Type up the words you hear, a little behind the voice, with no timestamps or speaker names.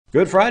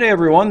Good Friday,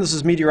 everyone. This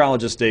is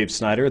meteorologist Dave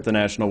Snyder at the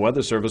National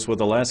Weather Service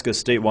with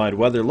Alaska's statewide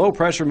weather. Low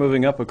pressure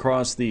moving up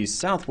across the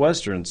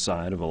southwestern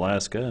side of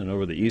Alaska and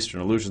over the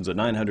eastern Aleutians at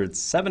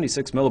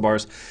 976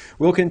 millibars.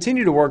 We'll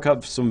continue to work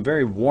up some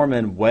very warm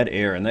and wet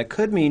air, and that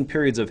could mean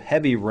periods of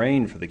heavy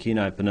rain for the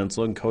Kenai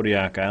Peninsula and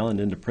Kodiak Island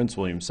into Prince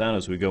William Sound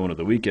as we go into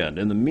the weekend.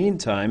 In the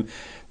meantime,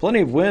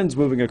 plenty of winds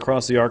moving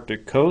across the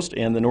Arctic coast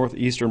and the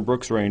northeastern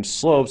Brooks Range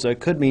slopes. That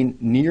could mean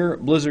near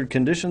blizzard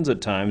conditions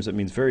at times. That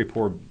means very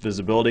poor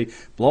visibility,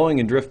 blowing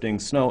and drifting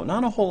snow.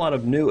 Not a whole lot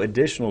of new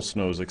additional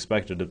snow is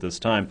expected at this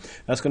time.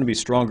 That's going to be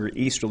stronger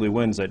easterly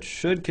winds that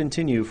should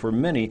continue for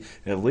many,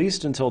 at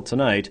least until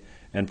tonight,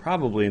 and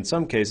probably in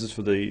some cases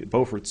for the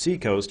Beaufort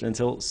Seacoast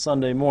until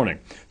Sunday morning.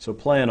 So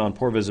plan on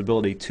poor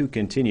visibility to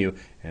continue.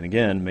 And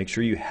again, make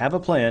sure you have a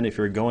plan if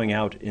you're going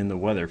out in the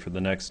weather for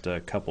the next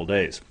couple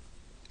days.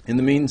 In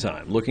the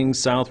meantime, looking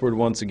southward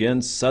once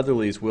again,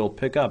 southerlies will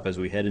pick up as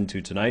we head into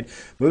tonight.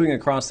 Moving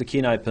across the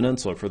Kenai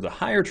Peninsula, for the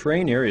higher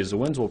terrain areas, the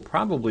winds will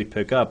probably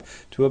pick up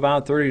to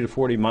about 30 to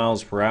 40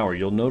 miles per hour.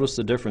 You'll notice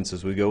the difference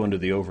as we go into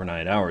the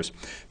overnight hours.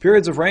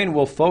 Periods of rain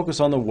will focus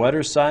on the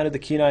wetter side of the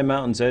Kenai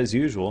Mountains as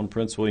usual in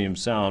Prince William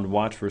Sound.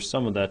 Watch for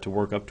some of that to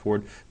work up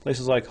toward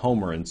places like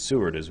Homer and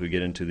Seward as we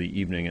get into the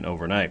evening and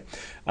overnight.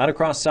 Out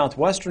across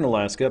southwestern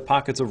Alaska,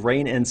 pockets of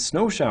rain and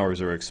snow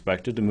showers are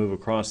expected to move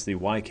across the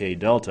YK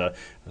Delta.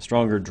 A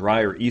stronger,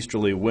 drier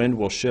easterly wind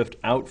will shift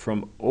out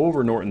from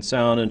over Norton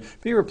Sound and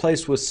be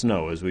replaced with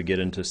snow as we get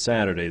into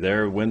Saturday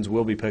there. Winds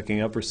will be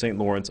picking up for St.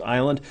 Lawrence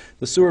Island,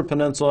 the Seward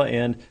Peninsula,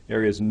 and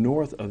areas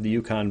north of the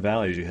Yukon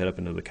Valley as you head up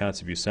into the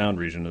Kotzebue Sound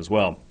region as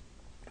well.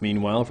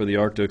 Meanwhile, for the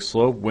Arctic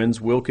slope,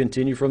 winds will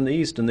continue from the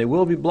east, and they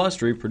will be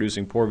blustery,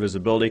 producing poor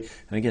visibility,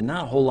 and again,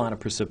 not a whole lot of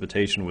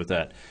precipitation with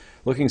that.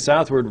 Looking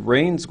southward,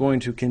 rain's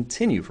going to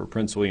continue for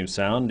Prince William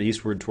Sound,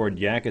 eastward toward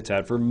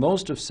Yakutat. For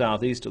most of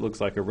southeast, it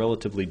looks like a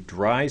relatively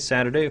dry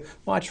Saturday.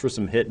 Watch for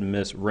some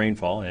hit-and-miss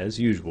rainfall, as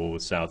usual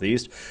with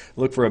southeast.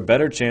 Look for a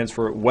better chance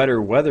for wetter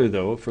weather,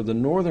 though, for the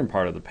northern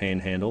part of the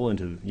Panhandle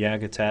into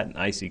Yakutat and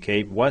Icy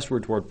Cape,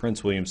 westward toward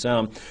Prince William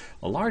Sound.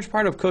 A large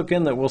part of Cook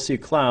Inlet will see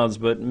clouds,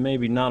 but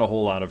maybe not a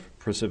whole lot of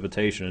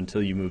precipitation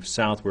until you move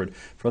southward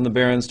from the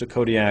Barrens to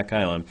Kodiak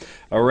Island.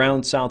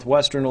 Around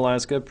southwestern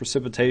Alaska,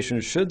 precipitation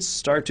should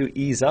start to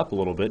ease up a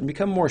little bit and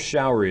become more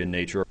showery in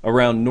nature.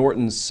 Around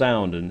Norton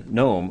Sound and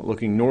Nome,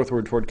 looking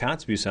northward toward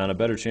Kotzebue Sound, a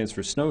better chance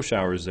for snow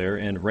showers there,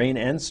 and rain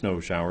and snow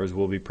showers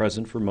will be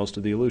present for most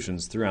of the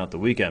Aleutians throughout the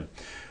weekend.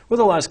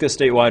 With Alaska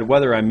statewide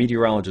weather, I'm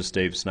meteorologist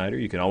Dave Snyder.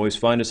 You can always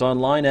find us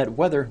online at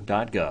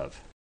weather.gov.